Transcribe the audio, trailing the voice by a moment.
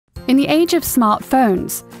In the age of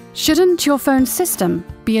smartphones, shouldn't your phone system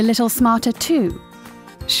be a little smarter too?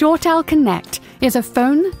 ShoreTel Connect is a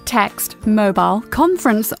phone, text, mobile,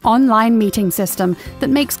 conference, online meeting system that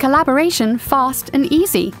makes collaboration fast and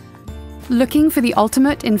easy. Looking for the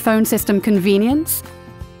ultimate in phone system convenience?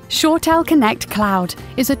 ShoreTel Connect Cloud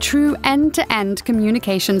is a true end-to-end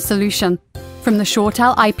communication solution. From the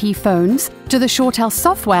ShoreTel IP phones, to the ShoreTel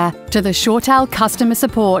software, to the ShoreTel customer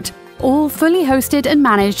support, all fully hosted and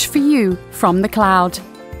managed for you from the cloud.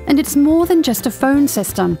 And it's more than just a phone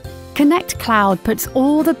system. Connect Cloud puts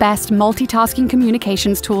all the best multitasking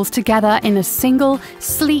communications tools together in a single,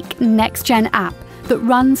 sleek, next-gen app that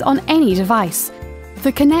runs on any device.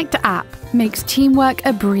 The Connect app makes teamwork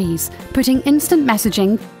a breeze, putting instant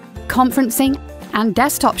messaging, conferencing, and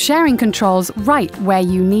desktop sharing controls right where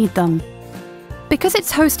you need them. Because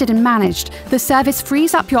it's hosted and managed, the service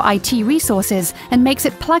frees up your IT resources and makes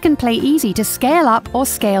it plug-and-play easy to scale up or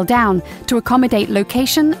scale down to accommodate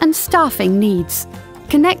location and staffing needs.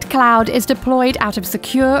 Connect Cloud is deployed out of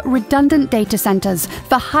secure, redundant data centers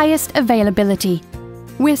for highest availability.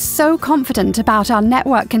 We're so confident about our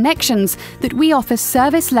network connections that we offer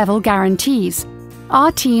service-level guarantees.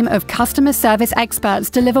 Our team of customer service experts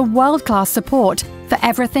deliver world-class support for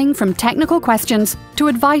everything from technical questions to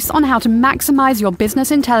advice on how to maximize your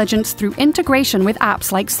business intelligence through integration with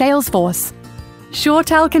apps like SalesForce.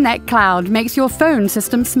 ShoreTel Connect Cloud makes your phone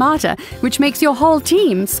system smarter, which makes your whole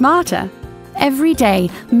team smarter. Every day,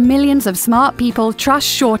 millions of smart people trust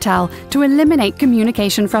ShoreTel to eliminate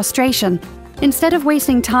communication frustration. Instead of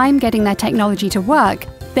wasting time getting their technology to work,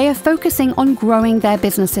 they are focusing on growing their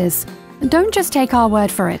businesses. Don't just take our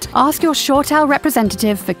word for it. Ask your ShoreTel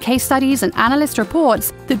representative for case studies and analyst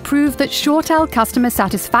reports that prove that ShoreTel customer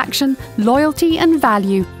satisfaction, loyalty, and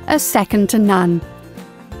value are second to none.